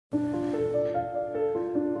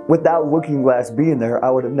Without Looking Glass being there, I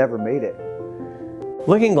would have never made it.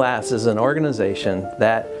 Looking Glass is an organization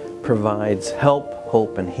that provides help,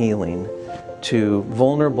 hope, and healing to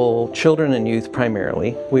vulnerable children and youth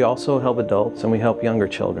primarily. We also help adults and we help younger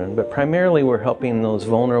children, but primarily we're helping those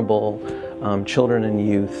vulnerable children and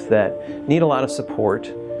youth that need a lot of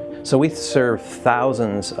support. So we serve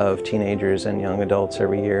thousands of teenagers and young adults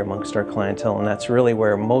every year amongst our clientele, and that's really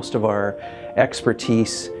where most of our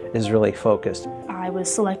expertise is really focused. I was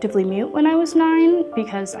selectively mute when I was 9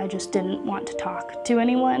 because I just didn't want to talk to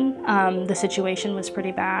anyone. The situation was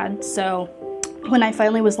pretty bad, so when I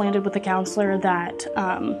finally was landed with a counselor that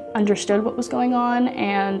understood what was going on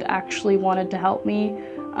and actually wanted to help me,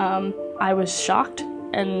 I was shocked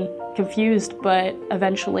and confused, but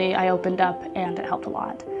eventually I opened up and it helped a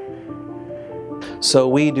lot. So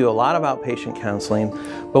we do a lot of outpatient counseling,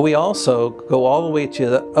 but we also go all the way to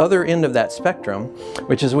the other end of that spectrum,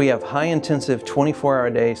 which is we have high-intensive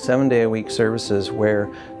 24-hour-a-day, 7-day-a-week services where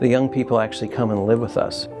the young people actually come and live with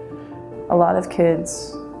us. A lot of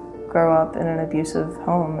kids grow up in an abusive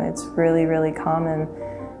home. It's really, really common,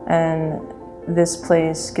 and this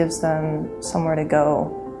place gives them somewhere to go,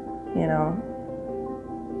 you know.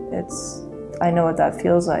 I know what that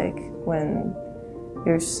feels like when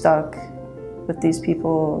you're stuck with these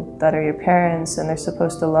people that are your parents and they're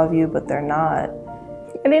supposed to love you, but they're not.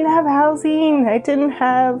 I didn't have housing, I didn't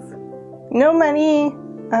have no money,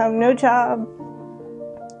 no job.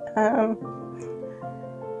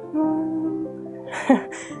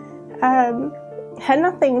 Had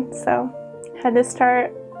nothing, so had to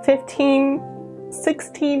start 15,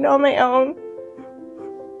 16 on my own.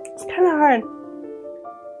 It's kind of hard.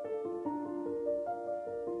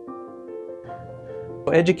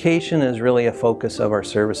 Education is really a focus of our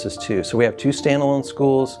services too. So we have 2 standalone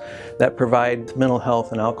schools that provide mental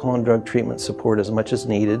health and alcohol and drug treatment support as much as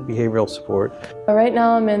needed, behavioral support. Right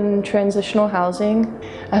now I'm in transitional housing.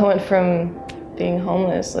 I went from being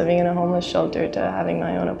homeless, living in a homeless shelter, to having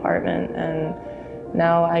my own apartment, and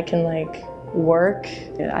now I can work.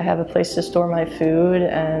 I have a place to store my food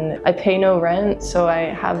and I pay no rent, so I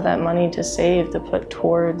have that money to save to put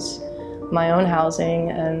towards my own housing,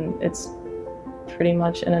 and it's pretty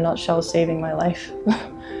much in a nutshell saving my life.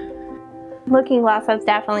 Looking Glass has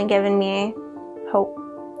definitely given me hope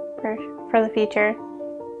for the future.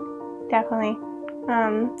 Definitely.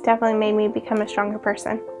 Definitely made me become a stronger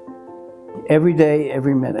person. Every day,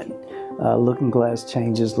 every minute, Looking Glass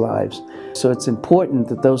changes lives. So it's important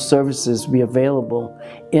that those services be available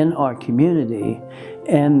in our community,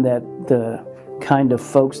 and that the kind of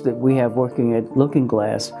folks that we have working at Looking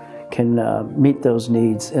Glass can meet those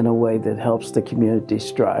needs in a way that helps the community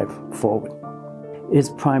strive forward. It's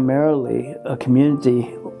primarily a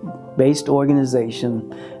community-based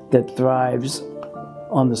organization that thrives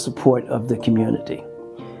on the support of the community.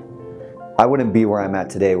 I wouldn't be where I'm at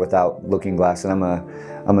today without Looking Glass, and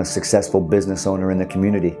I'm a successful business owner in the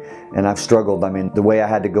community, and I've struggled. I mean, the way I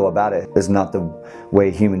had to go about it is not the way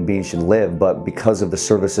human beings should live, but because of the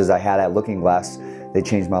services I had at Looking Glass, they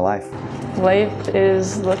changed my life. Life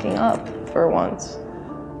is looking up for once.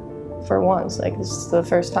 For once, this is the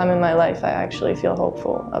first time in my life I actually feel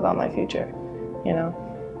hopeful about my future, you know?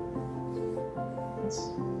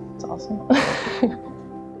 It's awesome.